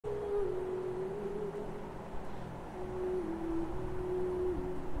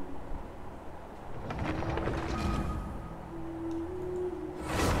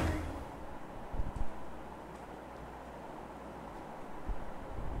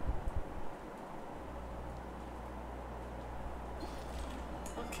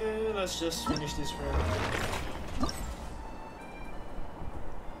Okay, let's just finish this room.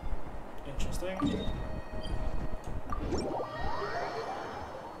 Interesting.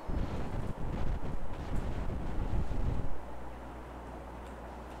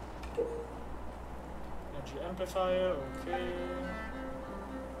 Energy amplifier, okay.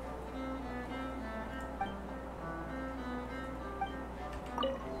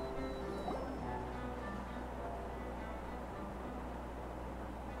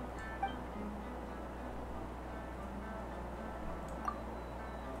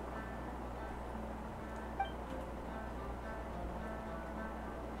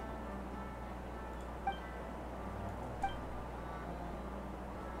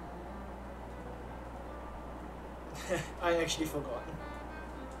 I actually forgot.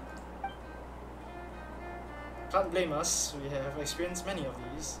 Can't blame us, we have experienced many of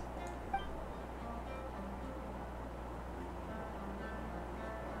these.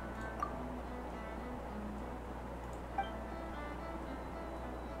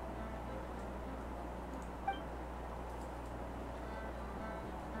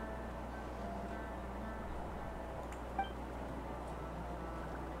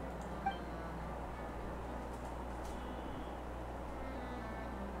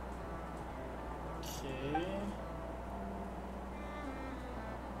 Okay.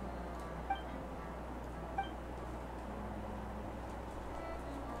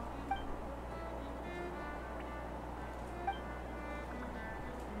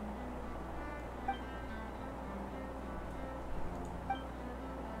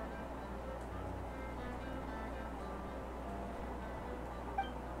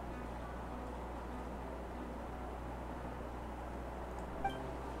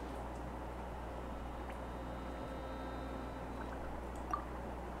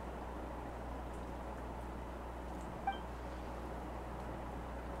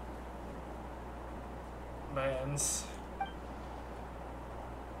 Bands.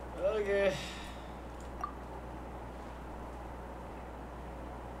 Okay.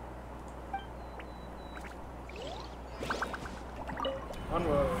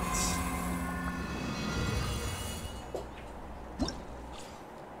 Onwards.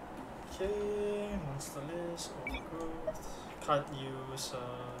 Okay, monster list, overgrowth. Can't use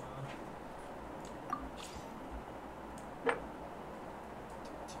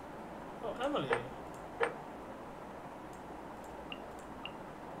oh, Emily.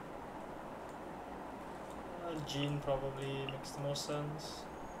 Jean probably makes the most sense.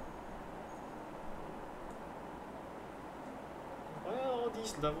 Why are all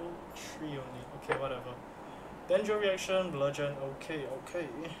these level 3 only? Okay, whatever. Dendro reaction, bludgeon, okay, okay.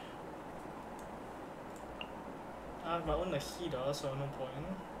 I have my own Nahida, so no point.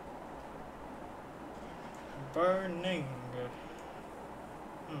 Burning.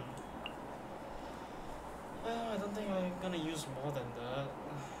 I don't think I'm gonna use more than that.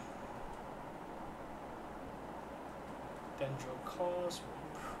 Dendro cost will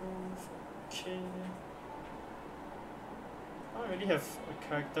improve, okay. I don't really have a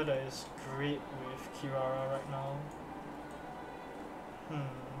character that is great with Kirara right now.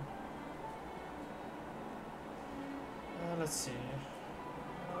 Let's see.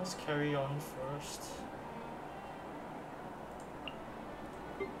 Let's carry on first.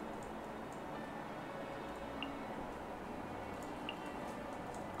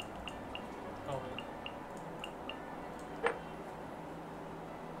 Oh wait.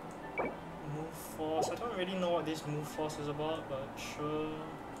 Move force. I don't really know what this move force is about, but sure.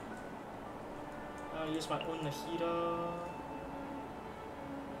 I'll use my own Nahida.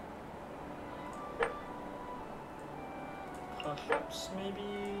 Perhaps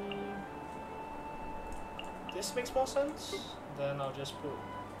maybe this makes more sense. Then I'll just put,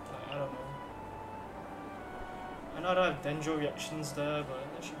 like, I don't know. I know I don't have Dendro reactions there,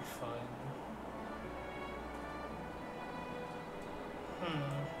 but that should be fine.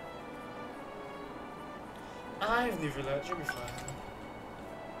 I have Nivela, it should be fine.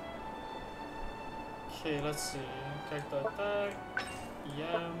 Okay, let's see. Character attack.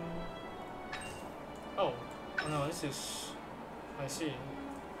 Yam. Oh no, this is. I see.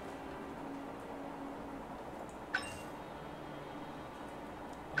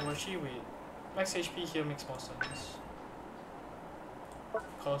 Oh, actually, wait. Max HP here makes more sense.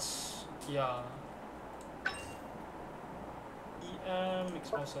 Cause, yeah. EM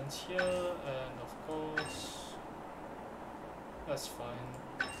makes more sense here, and of course. That's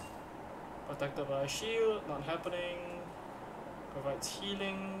fine. Protected by a shield, not happening. Provides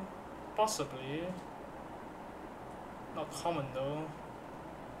healing, possibly. Not common though.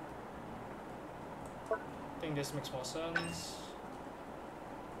 I think this makes more sense.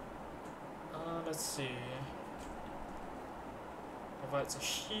 Let's see. Provides a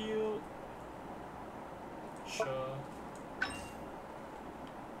shield. Sure.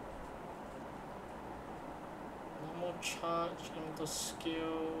 Normal charge, elemental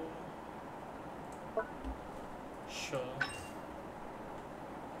skill. Sure.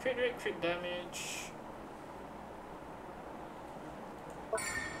 Crit rate, crit damage.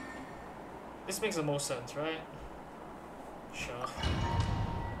 This makes the most sense, right? Sure.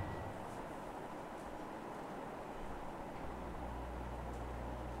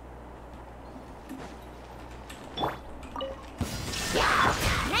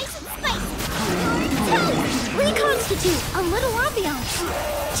 Nice and spicy! Reconstitute! A little ambiance!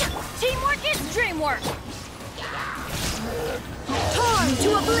 Teamwork is dreamwork! Torn to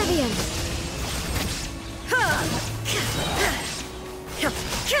oblivion!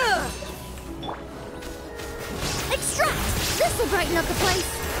 Extract! This'll brighten up the place!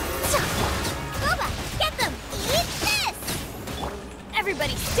 Boba, get them! Eat this!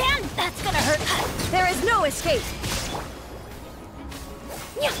 Everybody stand! That's gonna hurt! There is no escape!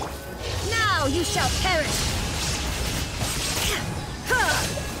 Now you shall perish!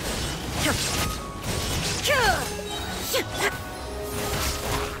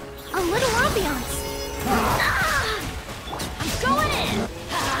 A little ambiance! I'm going in!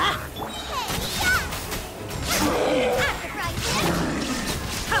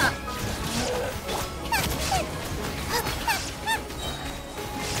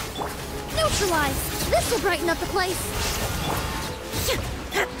 Neutralize! This will brighten up the place!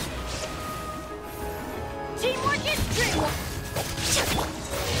 Teamwork is dreamwork!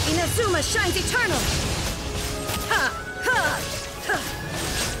 Inazuma shines eternal! Ha! Ha! Ha!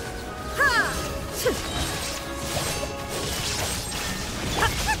 Ha!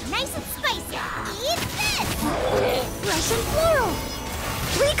 Nice and spicy! Eat this! Fresh and floral!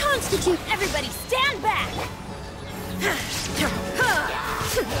 Reconstitute! Everybody stand back!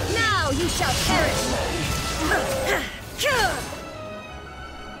 Now you shall perish!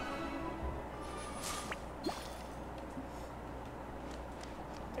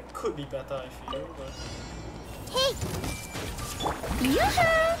 That could be better, I feel, but... Hey!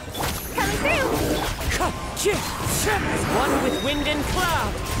 Yoo-hoo! Coming through! One with wind and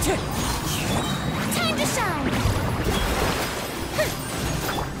cloud! Time to shine!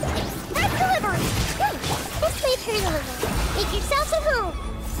 Express delivery! This way for delivery. Make yourselves at home!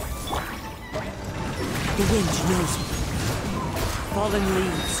 The wind knows me. Fallen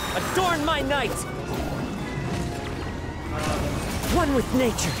leaves, adorn my night! One with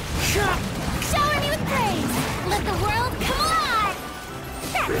nature. Shower me with praise! Let the world come alive!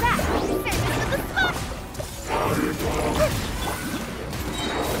 That's that! Service with the spot!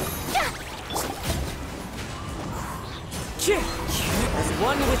 As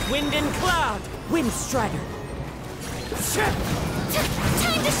one with wind and cloud, Wind Strider.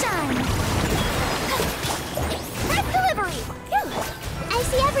 Time to shine! Express delivery! I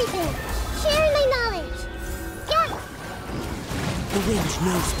see everything! Sharing my knowledge! Yeah! The wind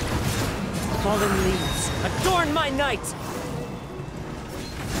knows me. Fallen leaves, adorn my night!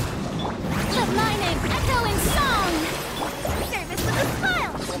 Let my name echo in song! Service with a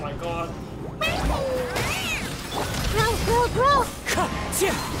smile! Oh my god. Grow, grow, grow!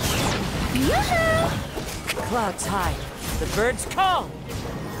 Yoo-hoo! Clouds high, the birds call!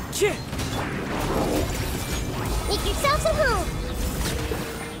 Make yourselves at home!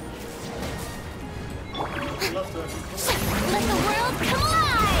 I'd love to. Let the world come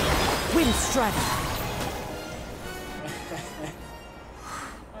alive! Wind Strider.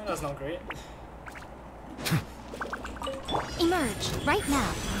 That's not great. Emerge, right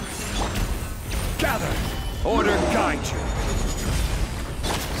now. Gather! Order guide you!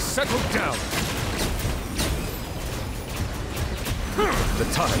 Settle down! The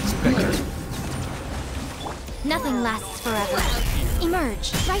tides beckon. Nothing lasts forever.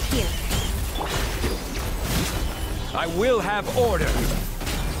 Emerge, right here. I will have order!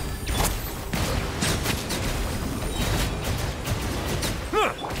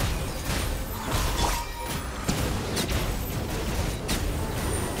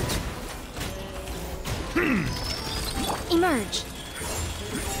 Emerge.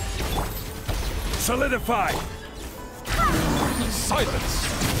 Solidify! Silence!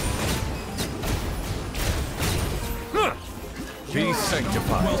 Be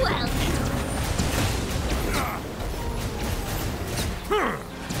sanctified!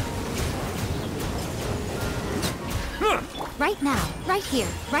 Right now, right here,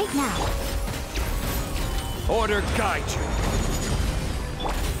 right now. Order guide you!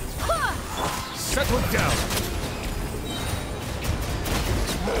 Settle down!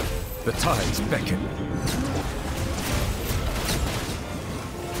 The tides beckon.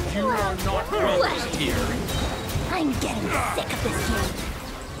 You are not welcome here. I'm getting sick of this game.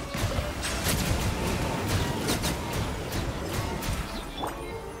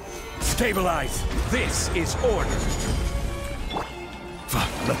 Stabilize! This is order!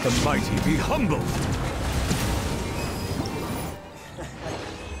 Let the mighty be humbled!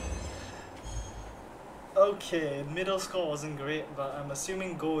 Okay, middle score wasn't great, but I'm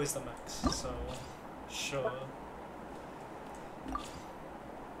assuming Go is the max, so sure.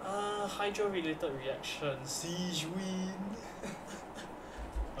 Hydro-related reaction, Siege win.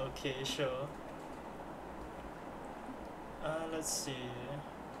 Okay, sure. Let's see.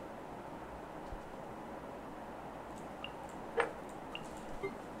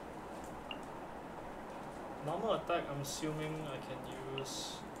 Normal attack, I'm assuming I can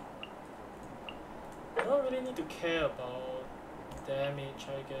use. I don't really need to care about damage,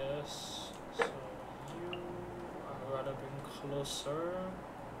 I guess. So you, I'd rather bring closer.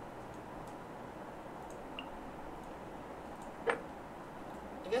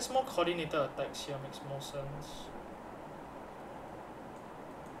 I guess more coordinated attacks here makes more sense.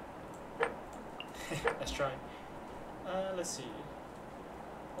 Let's try. Let's see.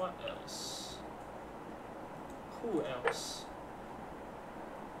 What else? Who else?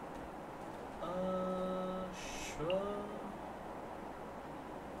 Sure.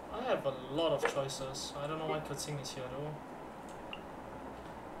 I have a lot of choices. I don't know why Kutsing is here though.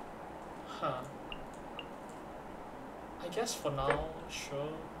 Huh. I guess for now,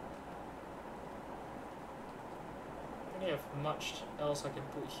 sure. I don't really have much else I can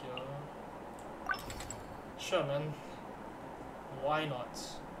put here. Sure, man. Why not?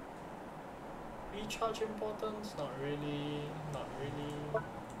 Recharge importance? Not really. Not really.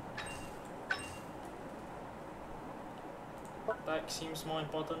 Back seems more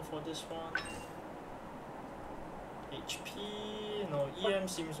important for this one. HP? No, EM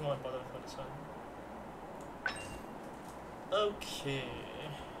seems more important for this one. Okay.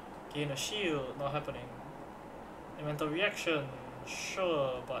 Gain a shield, not happening. Elemental reaction,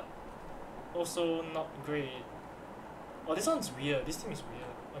 sure, but also not great. Oh, this one's weird. This thing is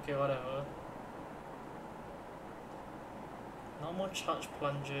weird. Okay, whatever. Normal charge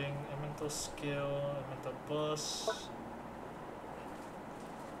plunging, elemental skill, elemental burst.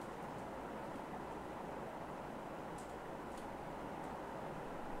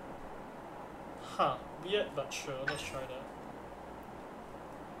 Huh, weird but sure, let's try that.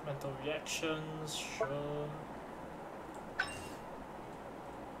 Mental reactions, sure.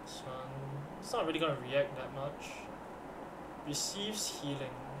 This one, it's not really gonna react that much. Receives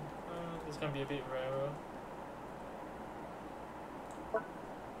healing. It's gonna be a bit rarer.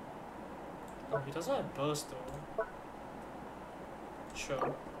 Oh, he doesn't have burst though.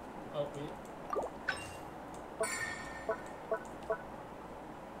 Sure. Oh, wait.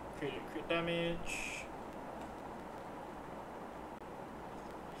 Crit damage.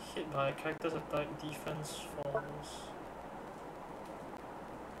 Hit by character's attack, defense falls.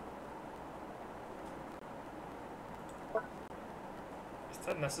 Is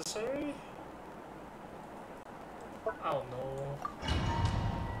that necessary? I don't know.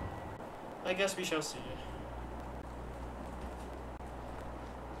 I guess we shall see.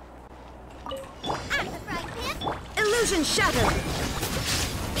 Illusion shattered.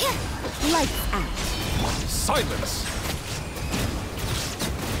 Lights out. Silence!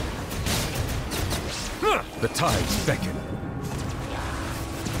 The tides beckon.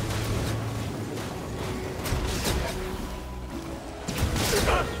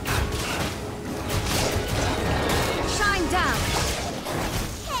 Shine down.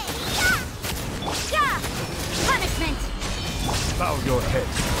 Punishment. Bow your head.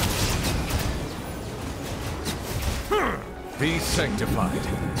 Be sanctified.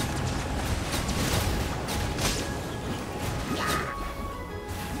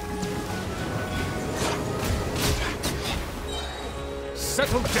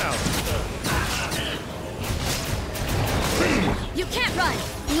 Settle down. You can't run.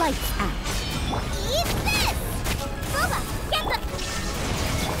 Lights out. Eat this. Booba, get them.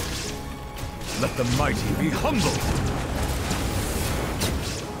 Let the mighty be humbled.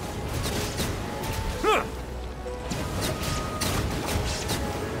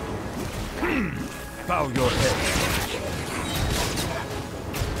 Bow your head.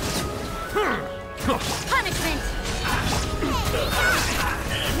 Punishment.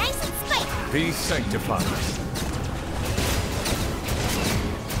 Nice and spiked. Be sanctified.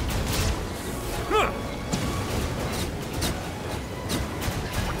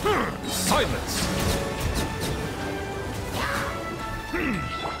 Silence.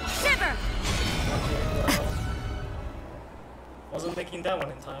 Ship Wasn't making that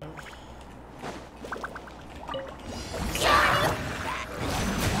one in time.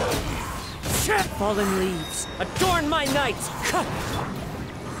 Fallen leaves, adorn my night!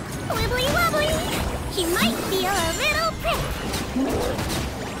 Wibbly wobbly! He might feel a little prick!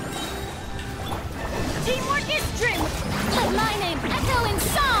 Teamwork is trim! Let my name echo in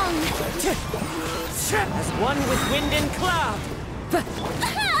song! As one with wind and cloud!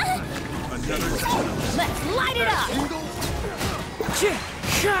 Let's light it up!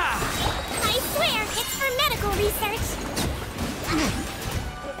 I swear, it's for medical research!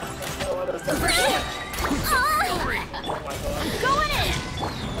 Going in!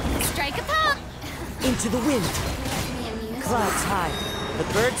 Strike a pop! Into the wind! Clouds high, the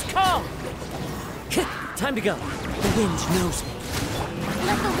birds call! Time to go. The wind knows me.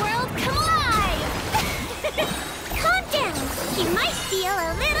 Let the world come alive! Calm down! You might feel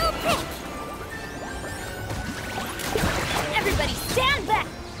a little prick! Everybody stand back!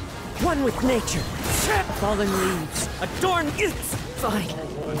 One with nature. Fallen leaves, adorn it's fine.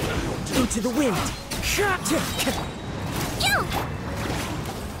 Into the wind. You!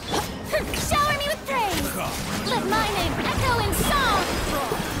 Shower me with praise! Let my name echo in song!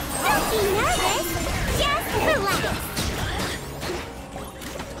 Don't be nervous! Just relax!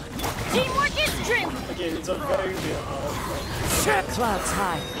 Teamwork is trim! Okay, it's a very big house. Clouds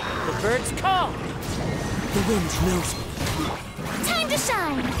high, the birds call. The wind knows me. Time to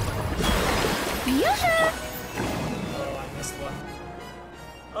shine! Yoo-hoo! Oh, I missed one.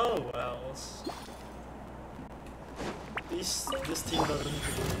 Oh well. This team doesn't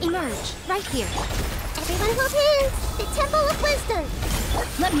Emerge, right here. Everyone hold hands! The Temple of Wisdom!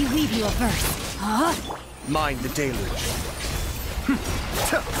 Let me weave you a verse. Huh? Mind the deluge.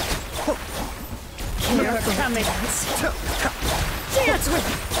 Here coming. Dance with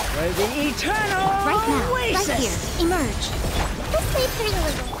me. For the eternal Right now, oasis. right here. Emerge. Let's wait for you a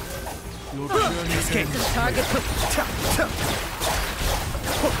little. Escape the target.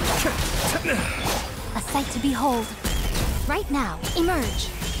 A sight to behold. Right now, emerge.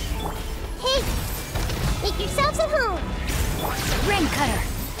 Hey! Make yourselves at home! Rain cutter!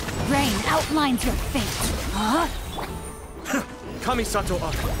 Rain outlines your fate. Huh? Kamisato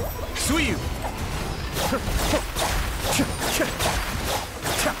Aka. Suiyu.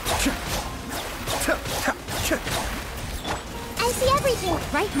 I see everything!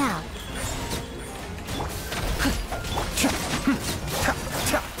 Right now.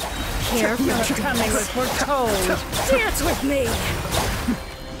 Careful coming was foretold. Dance with me.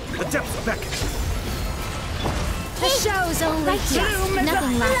 The depths beckon. The show's only just.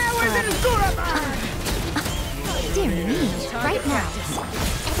 Nothing lasts forever. Dear me, right now.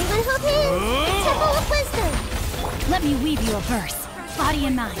 Everyone hold hands! The Temple of Wisdom! Let me weave you a verse. Body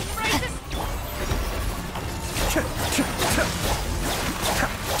and mind.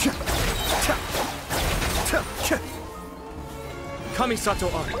 Kamisato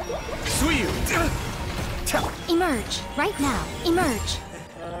Aka. Suiyu. Emerge, right now. Emerge.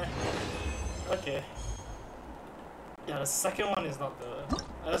 Okay. Yeah, the second one is not the...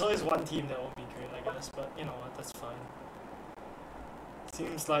 There's always one team that will be great, I guess, but you know what, that's fine.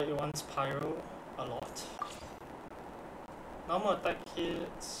 Seems like it wants Pyro a lot. Normal attack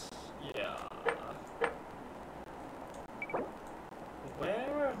hits... Yeah...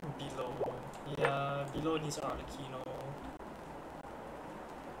 Where? Below. Yeah, below needs Arlecchino.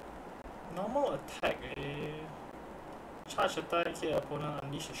 Normal attack, eh? Charge attack, hit opponent,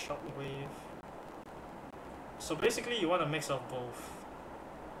 unleash a shockwave. So basically you want a mix of both.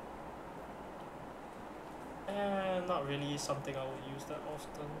 And not really something I would use that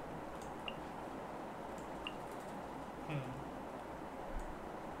often.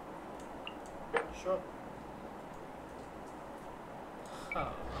 Sure.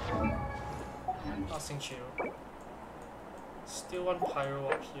 Huh. Nothing chill. Still one Pyro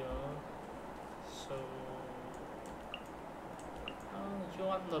up here. So... you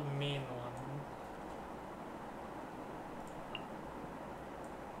want the main one.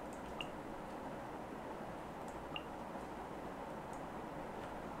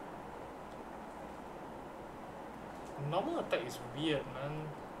 Normal attack is weird, man.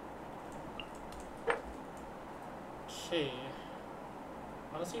 Okay.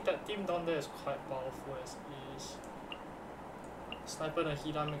 Honestly, that team down there is quite powerful as is. Sniper and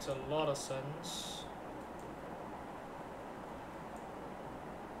Hila makes a lot of sense.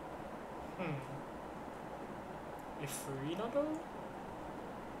 If Farina though?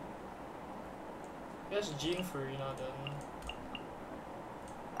 Yes, Jean Farina then.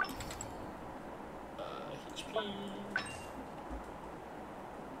 HP.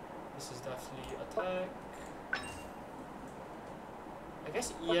 This is definitely attack. I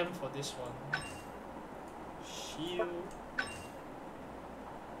guess EM for this one. Shield.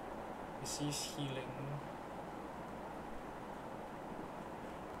 Receives healing.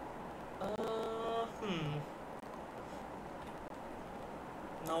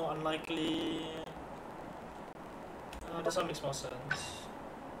 No, unlikely. This one makes more sense.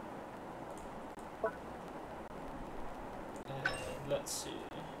 And let's see.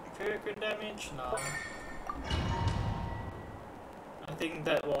 Crit damage? No. I think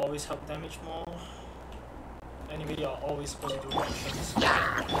that will always help damage more. Anyway, you're always supposed to do actions.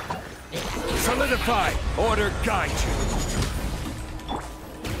 Solidify! Order guide you!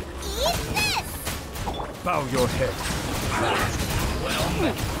 Eat this! Bow your head.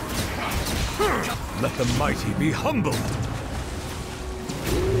 Let the mighty be humbled!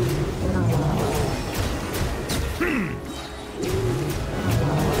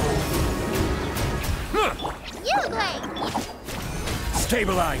 You look great!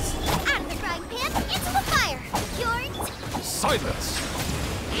 Stabilize! Out of the frying pan, into the fire! Yours! Silence!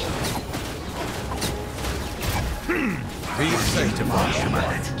 Be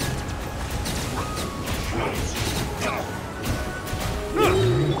sanctified.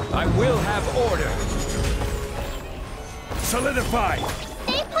 I will have order. Solidify!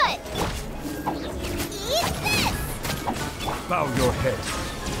 Stay put! Eat this! Bow your head.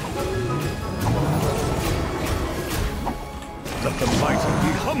 Let the mighty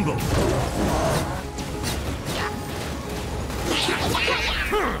be humbled.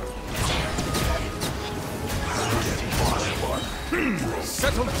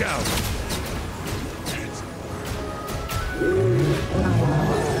 Settle down.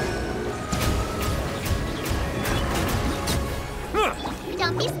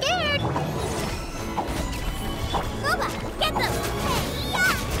 Don't be scared! Boba, get them! Hey-ya!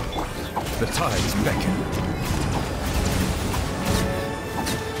 The tides beckon.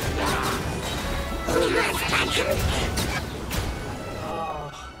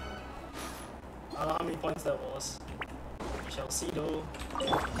 I don't know how many points that was. We shall see though.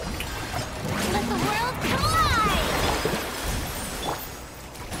 Let the world collide!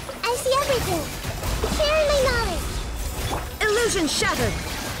 I see everything! Share my knowledge! Illusion shattered!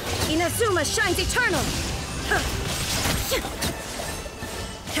 Inazuma shines eternal!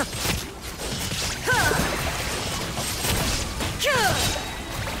 Yeah!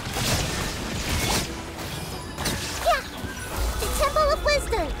 The Temple of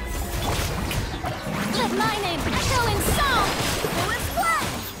Wisdom! Let my name echo in song! Who is what?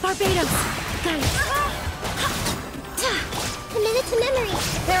 Barbados! Guys! Committed to memory!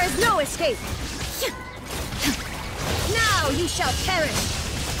 There is no escape! Now you shall perish!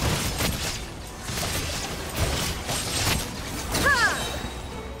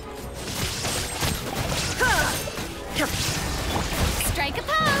 Strike a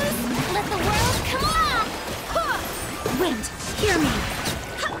pose! Let the world come on! Wind, hear me!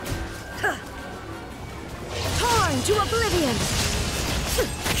 Torn to oblivion!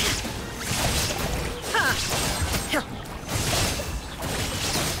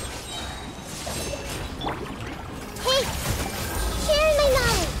 Hey! Share my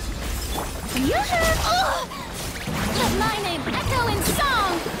knowledge! You heard? Oh! Let my name echo in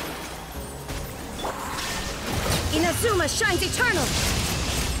song! Inazuma shines eternal!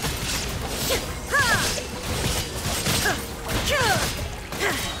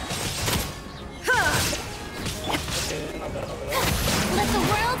 Let the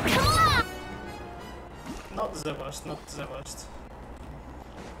world come on! Not the worst, not the worst.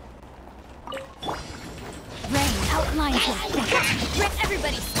 Rain outlines your fate.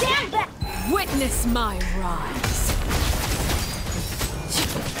 Everybody stand back! Witness my rise!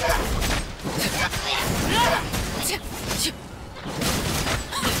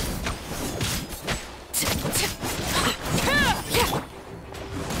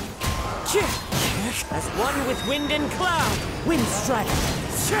 As one with wind and cloud, wind strike.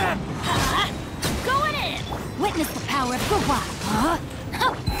 Going in! Witness the power of the wild.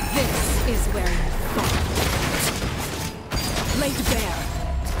 This is where you fall. Laid bare.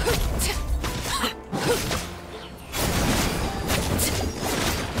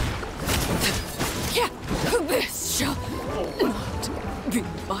 This shall not be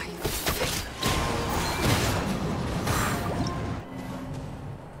my fate.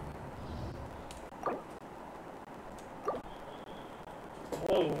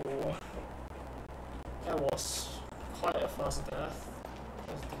 Whoa. That was quite a fast death.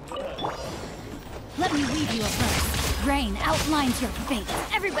 Let me read you a verse. Rain outlines your fate.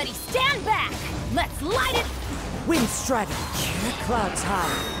 Everybody stand back! Let's light it! Wind strider. Clouds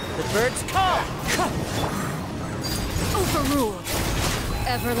high. The birds call. Overruled.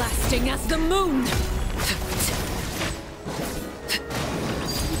 Everlasting as the moon!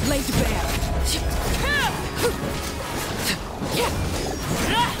 Laid bare!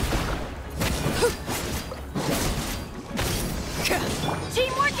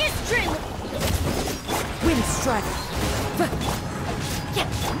 Teamwork is drill! Wind Strider!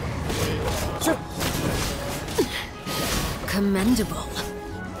 Commendable.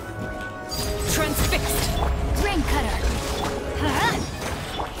 Transfixed! Rain cutter! Huh?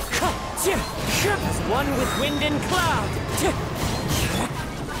 As one with wind and cloud!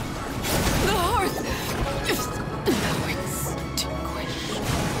 The hearth is now extinguished.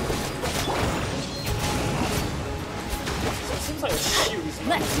 So it seems like a shield is not.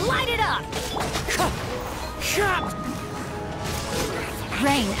 Let's light it up!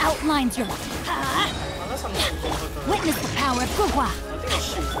 Rain outlines your... Huh? Unless I'm not correct. Witness the power of Gugwa! I think a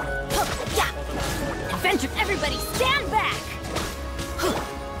shield is more Yeah! Adventure, everybody stand back!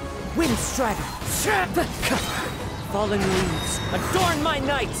 Wind Strider! Fallen leaves, adorn my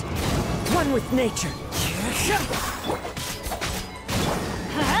night! One with nature!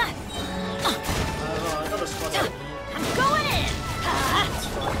 Huh? I got a spot on me. I'm going in!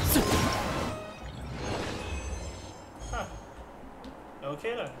 Huh?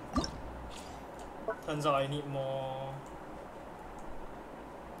 Okay then. Turns out I need more.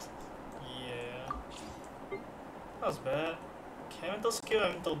 Yeah. That was bad. Chemical skill,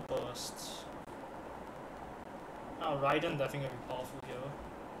 mental burst. Now Raiden definitely gonna be powerful here.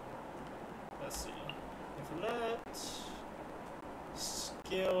 Let's see. If we let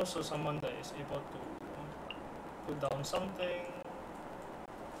skill, so someone that is able to put down something.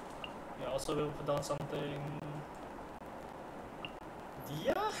 Yeah, also will put down something.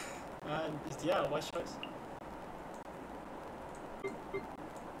 Dia? Is Dia a wise choice?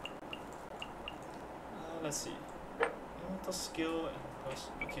 Let's see. Mental skill and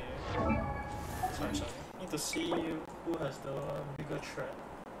burst. Okay. Sorry. Need to see who has the bigger threat.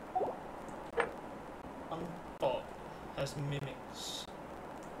 On top has mimics.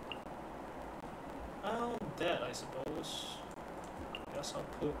 Oh, that I suppose. Guess I'll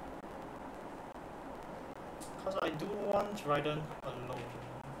put. Because I do want Raiden alone.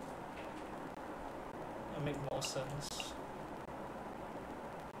 It'll make more sense.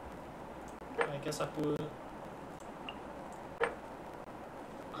 I guess I put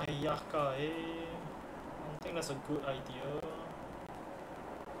Ayaka, I don't think that's a good idea.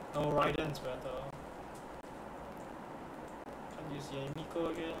 No, Raiden's better. Can't use Yamiko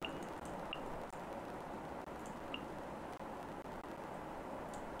again.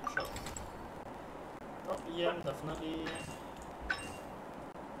 Sure. Top EM definitely.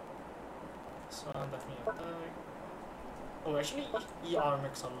 This one definitely attack. Oh, actually ER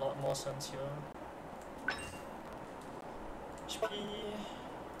makes a lot more sense here. HP.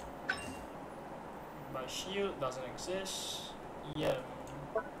 My shield doesn't exist. EM.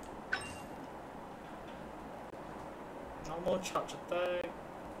 Normal charge attack.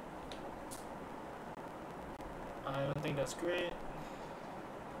 I don't think that's great.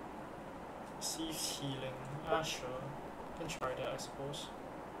 Receives healing. Sure. Can try that, I suppose.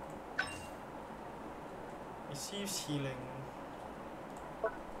 Receives healing.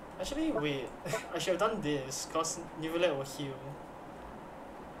 Actually, wait. I should have done this, cause Nivelet will heal.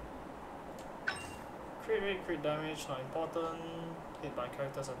 Crit rate, crit damage, not important. Hit by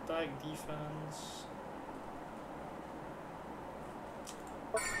character's attack, defense.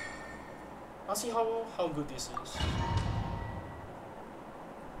 I'll see how good this is.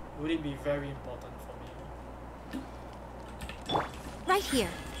 Would it be very important for me? Right here.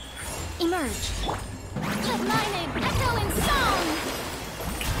 Emerge. Let my name echo in song!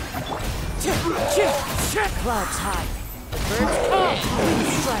 Clouds high. Birds come. Wind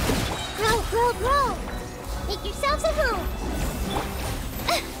Strider. Grow! Make yourselves at home!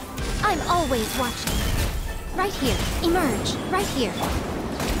 I'm always watching. Right here. Emerge. Right here.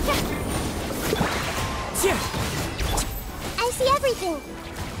 I see everything.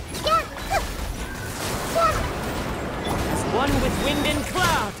 As one with wind and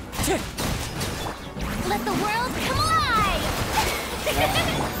cloud. Let the world come alive!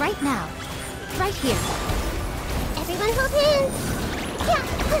 Right now. Right here. Everyone hold hands!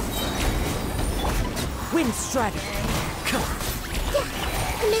 Wind Strider.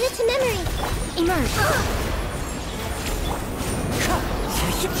 Commit it to memory. Emerge.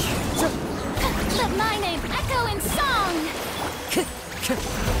 Let my name echo in song!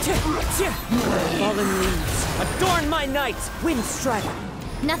 Fallen leaves, adorn my night. Wind Strider.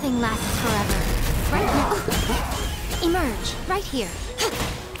 Nothing lasts forever. Right now. Emerge. Right here.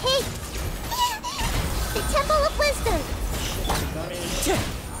 Hey! The Temple of Wisdom!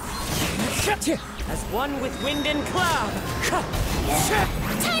 As one with wind and cloud.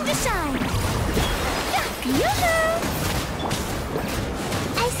 Time to shine! Yoo-hoo!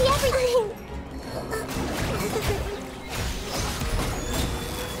 I see everything!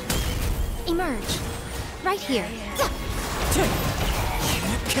 Emerge. Right here.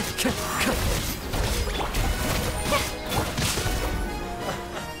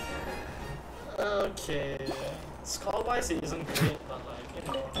 Okay. Skull-wise it isn't great, but like, you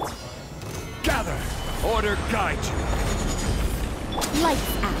know, it's fine. Gather! Order guide you!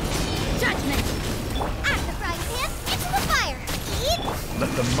 Lights out. Judgment! At the frying pan, into the fire! Eat!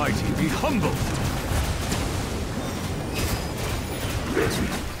 Let the mighty be humbled!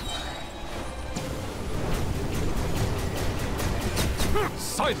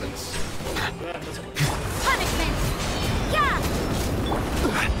 Silence! Punishment! Yeah!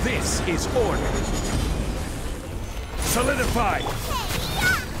 This is order! Solidify! Hey,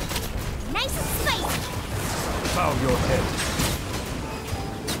 yeah! Nice and spicy! Bow your head.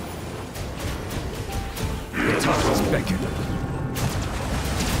 The tongue is beckoning.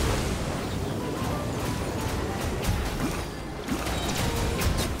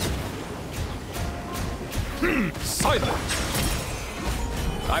 Silent!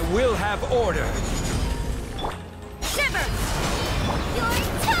 I will have order! Shiver! You're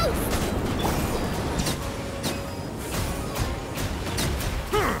toast!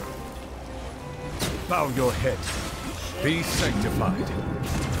 Bow your head. Be sanctified.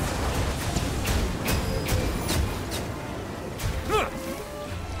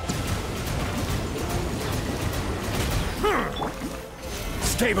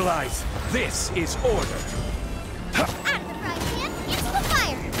 Stabilize. This is order. At the frying pan, into the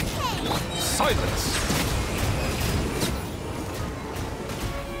fire! Hey! Silence!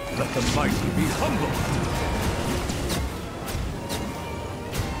 Let the mighty be humble!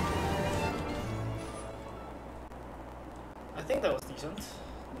 I think that was decent.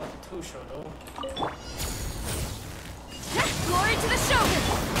 Not too sure though. Glory to the Shogun!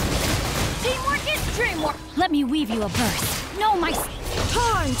 Teamwork is dreamwork! Let me weave you a verse. No, my...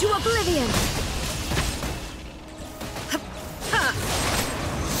 Torn to oblivion!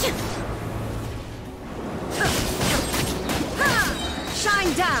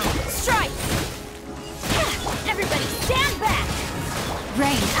 Shine down! Strike! Everybody stand back!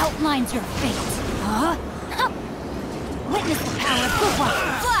 Rain outlines your fate. Huh? Witness the power of Fuwa!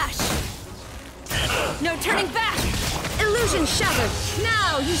 Flash! No turning back! Illusion shattered!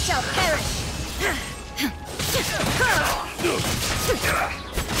 Now you shall perish!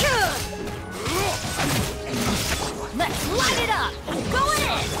 Let's light it up! Going in!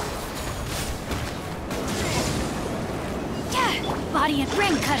 Body and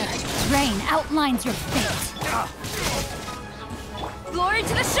rain cutter! Rain outlines your fate! Glory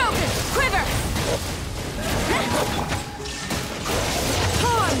to the Shogun! Quiver!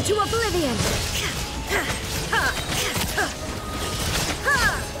 Torn to oblivion!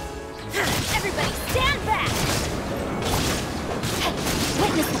 Everybody stand back!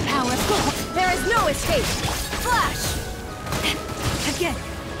 Witness the power of Fuwa! There is no escape! Flash! Again!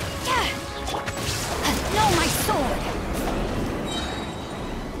 No, my sword!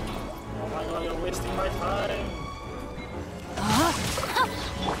 Oh my god, you're wasting my time.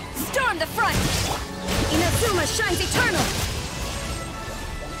 Storm the front! Inazuma shines eternal!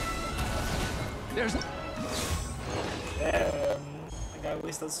 There's... Damn, the guy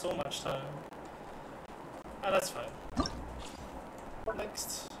wasted so much time. Ah, that's fine.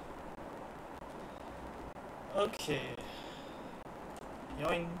 Next. Okay.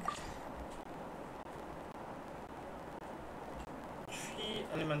 Yoink. 3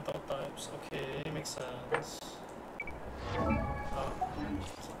 elemental types. Okay, makes sense. Oh,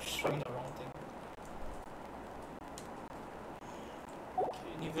 keep showing the wrong thing.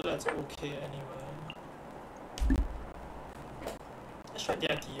 Okay, Nivelet's okay anyway. Let's try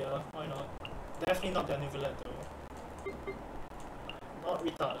the idea, why not? Definitely not the Nivelet though. Not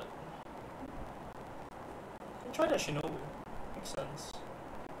retarded. Try the Shinobu. Makes sense.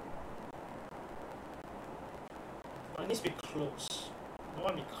 But it needs to be close. I don't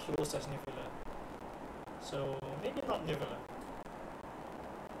want to be close as Nivelet. So maybe not Nivelet.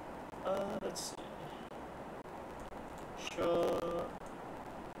 Let's see. Sure.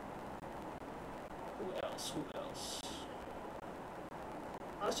 Who else? Who else?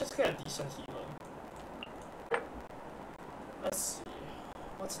 Let's just get a decent healer. Let's see.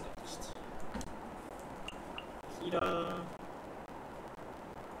 What's next? Healer.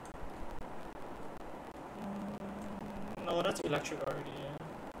 No, that's electric already.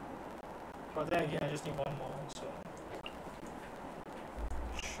 But then again, I just need one more, so.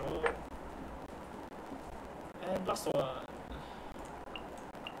 And last one.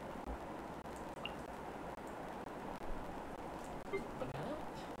 Banana?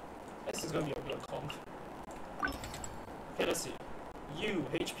 This is gonna be a real comp. Okay, let's see. U,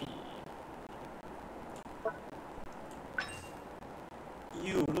 HP.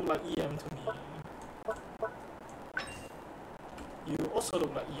 You look like EM to me. You also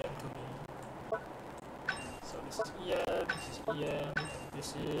look like EM to me. So this is EM, this is EM, this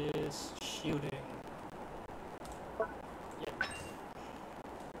is shielding. Yep.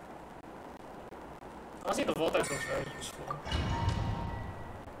 Honestly, the vortex was very useful.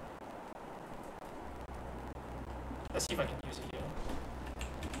 Let's see if I can use it here.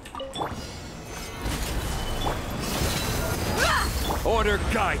 Order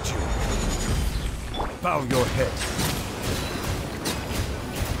guide you. Bow your head.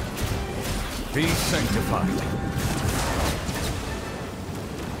 Be sanctified.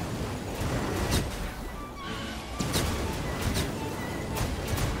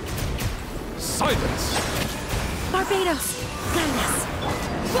 Silence! Barbados! Blindness!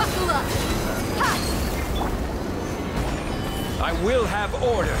 Buckle up! Ha! I will have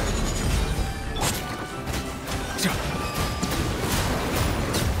order.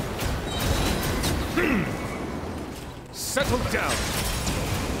 Settle down.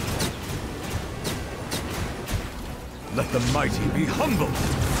 Let the mighty be humble.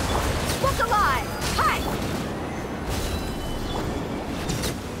 Look alive! Hi!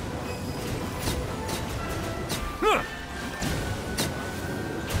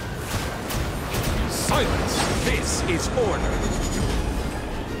 Silence! This is order.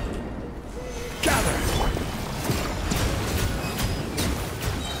 Gather!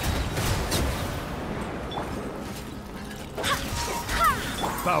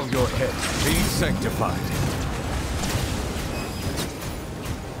 Bow your head. Be sanctified.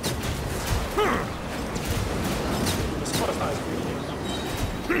 This qualifies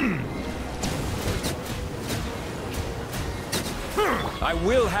really. I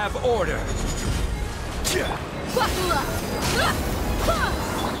will have order. Buckle up!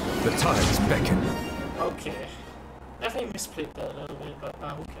 The tides beckon. Okay. Definitely misplayed that a little bit, but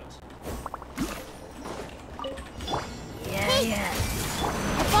who cares? Yeah.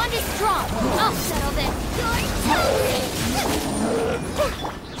 The bond is strong. I'll settle this.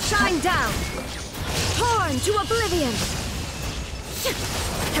 Shine down. Torn to oblivion.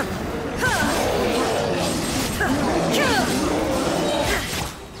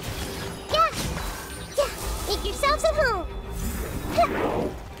 Make yourselves at home.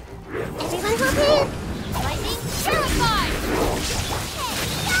 Everyone will be lightning terrified.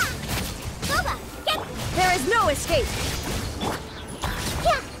 Boba, get. There is no escape.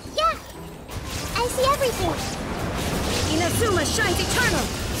 Yeah. I see everything. Inazuma shines eternal.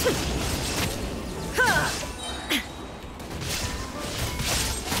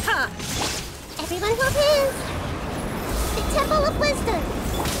 Everyone will be the Temple of Wisdom.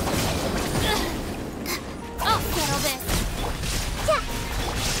 I'll settle this. Yeah.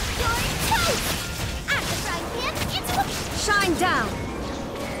 You're tight. I'm the frying pan. It's shine down.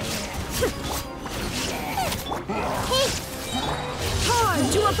 Hey. Torn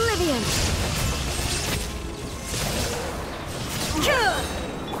to oblivion.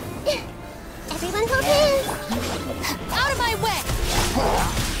 Everyone hold hands. Out of my way.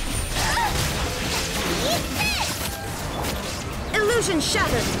 Eat this. Illusion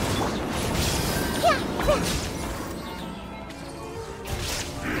shattered. Yeah.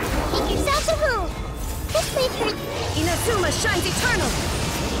 Make yourselves at home. This may hurt. Inazuma shines eternal.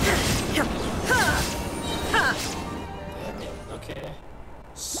 Okay.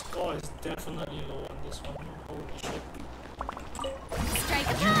 Score is definitely low on this one. Holy shit. Strike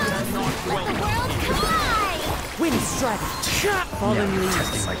a pose. Let the world collide. Wind strike. Fallen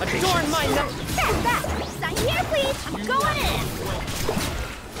leaves. Adorn my note. Stand back. Sign here, please. I'm going in.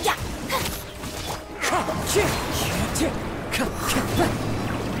 Yeah.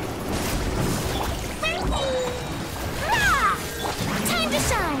 Time to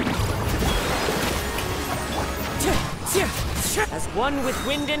shine. As one with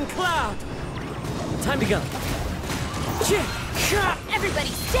wind and cloud. Time to go. Everybody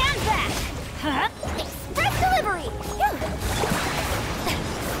stand back. Express delivery.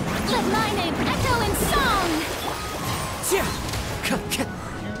 Let my name echo in song.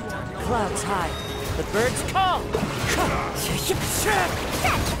 Clouds high. The birds call.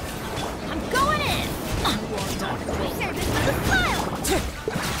 I'm going in. Service for the smile.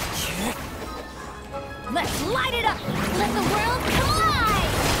 Let's light it up. Let the world collide.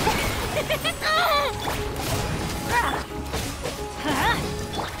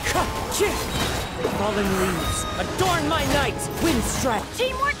 Fallen leaves, adorn my night! Wind strike!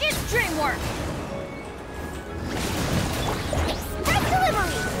 Teamwork is dreamwork! First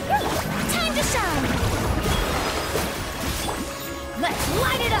delivery! Time to shine! Let's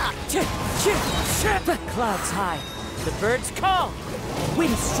light it up! Clouds high, the birds call!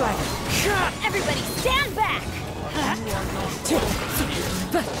 Wind strike! Everybody stand back! Serve this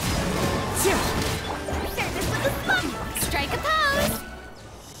with a spot! Strike a pose!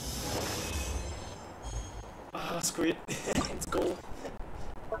 Screw it. It's gold.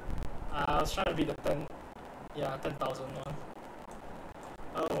 I was trying to beat the 10,000 one.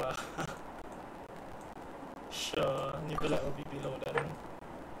 Oh well. Sure, Nicolette will be below then.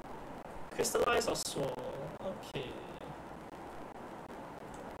 Crystallize or swirl? Okay.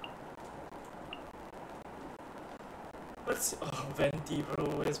 Let's see. Oh, Venti,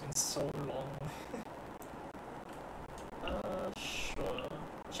 bro, it's been so long. Sure.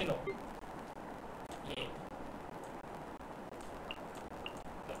 Actually, no. Yeah.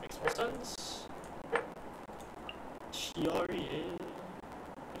 That makes more sense. Shiori,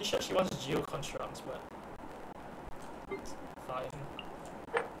 pretty sure she wants geo constructs, but fine.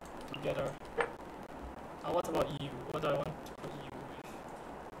 Together. What about you? What do I want to put you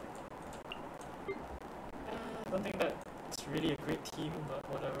with? I don't think that it's really a great team, but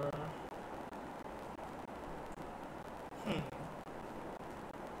whatever.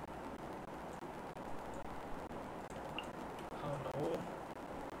 Oh no.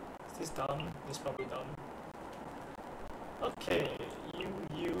 Is this dumb? This is probably dumb. Okay, you.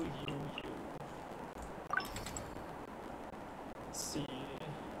 Let's see.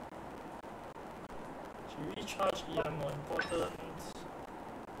 Should recharge EM more important?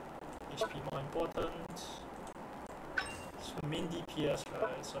 HP more important? So main DPS,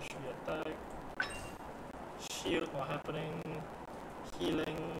 right? So should we attack? Shield not happening.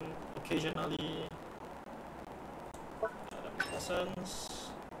 Healing occasionally. Yeah, that makes more sense.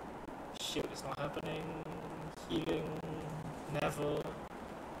 Shield is not happening. Healing never.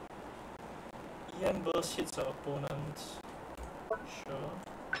 EM burst hits our opponent. Sure.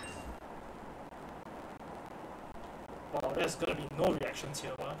 Wow, there's gonna be no reactions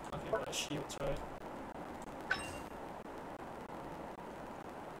here, huh? Okay, but shields, right?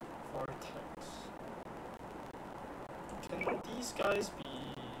 Vortex. Can these guys be...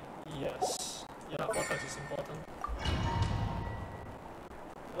 Yes. Yeah, Vortex is important.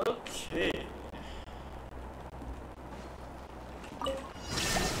 Okay.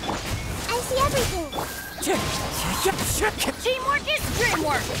 I see everything! Teamwork is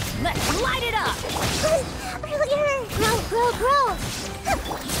dreamwork! Let's light it up! Earlier! Grow!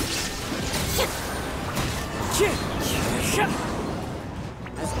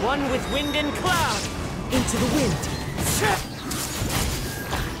 As one with wind and cloud, into the wind.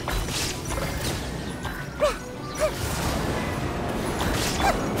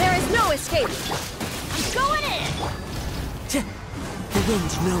 There is no escape! I'm going in! The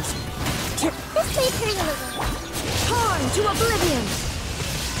wind knows me. This may hurt a little. Torn to oblivion!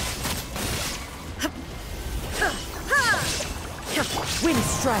 Wind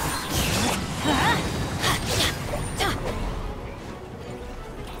strike.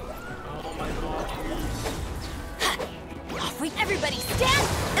 Oh my god, please. Everybody stand!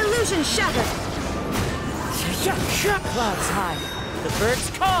 Illusion shattered! Clouds high, the birds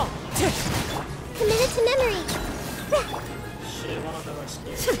call. Committed to memory! Shit, one of them are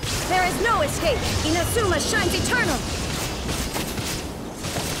scared. There is no escape! Inazuma shines eternal!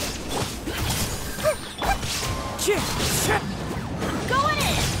 Going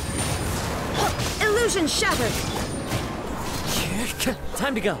in! Illusion shattered!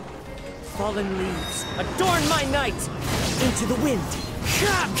 Time to go. Fallen leaves, adorn my night. Into the wind.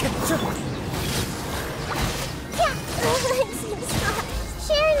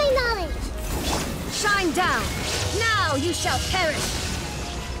 Sharing my knowledge! Shine down! Now you shall perish!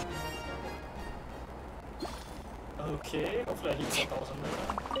 Okay, hopefully I hit 1,000 there.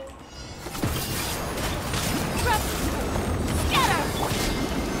 Scatter!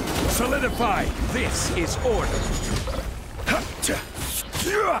 Solidify! This is order!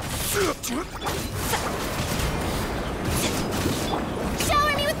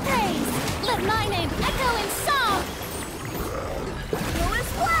 Shower me with praise! Let my name echo in song!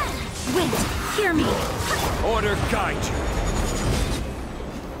 Lowest one! Wind, hear me! Order guide you!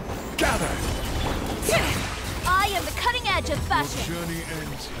 Gather! I am the cutting edge of fashion! Journey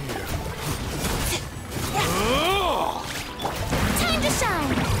ends here. Time to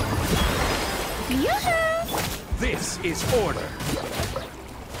shine! Yoo-hoo! This is order!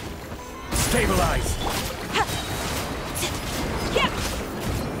 Stabilize!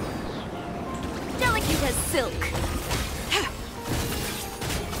 Delicate as silk.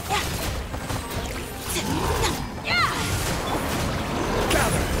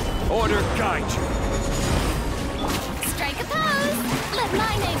 Gather! Order guide you! Strike a pose! Let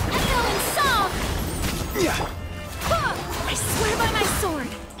my name echo in song! I swear by my sword!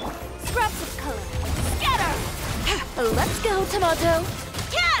 Scraps of color! Scatter! Let's go, Tomato!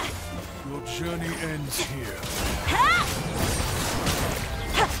 Yeah! Your journey ends here.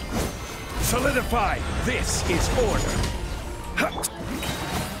 Solidify! This is order!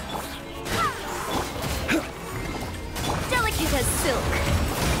 Delicate as silk.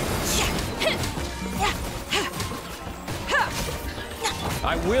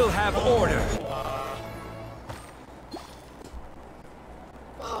 I will have order!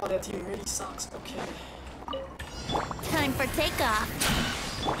 Wow, that team really sucks. Okay. Time for takeoff.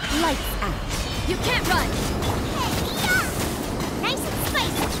 Lights out. You can't run! Hey, yeah! Nice and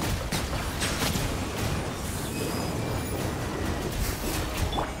spicy!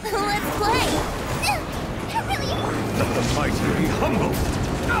 Let's play! Let the mighty be humbled!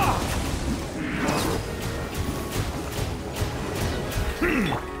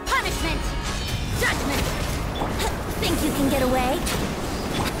 Punishment! Judgment! Think you can get away?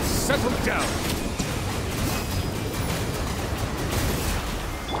 Settle down!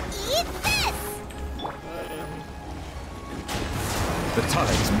 Eat this! The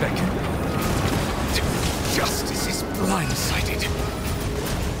tides beckon. Justice is blindsided.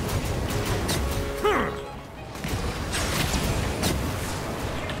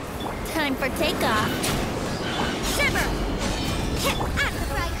 Time for takeoff. Shiver! At the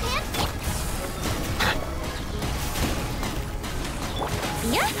fry pan.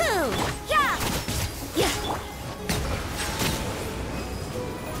 Yahoo! Yeah! Yeah!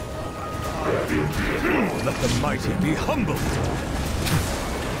 Let the mighty be humbled.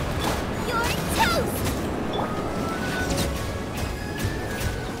 You're toast!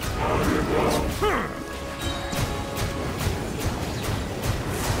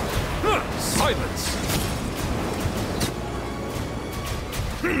 Silence!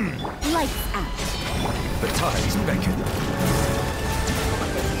 Lights out. The tides beckon.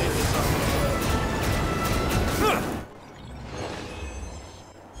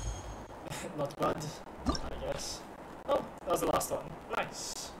 Not bad, I guess. Oh, that was the last one.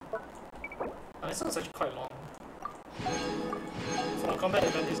 Nice. This one's actually quite long. For a combat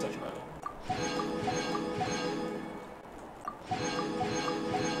event, it's actually quite long.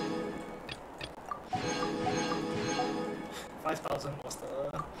 5,000 was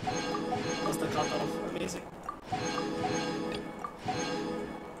the cutoff. Amazing.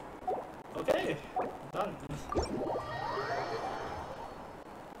 Okay, done.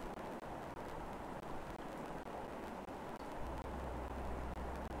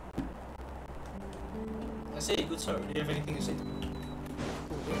 I say good sir. Do you have anything to say to me?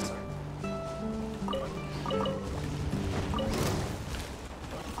 Good sir.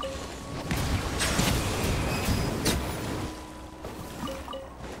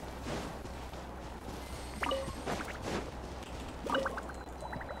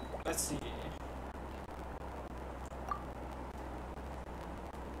 Let's see.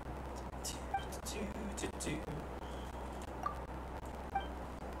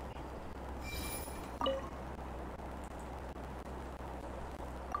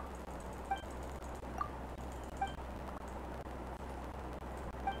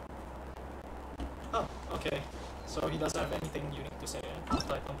 Oh, okay. So he doesn't have anything unique to say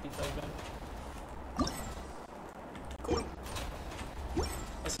after I complete the event. Cool.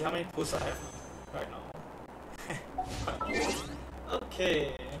 Let's see how many pulls I have right now.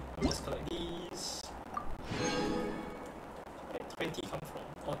 Okay, I'll just collect these. Where did 20 come from?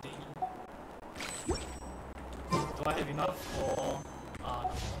 Or daily? Do I have enough for... no.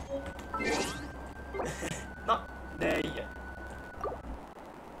 Not there yet.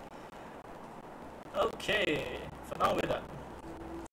 Okay, for now we're done.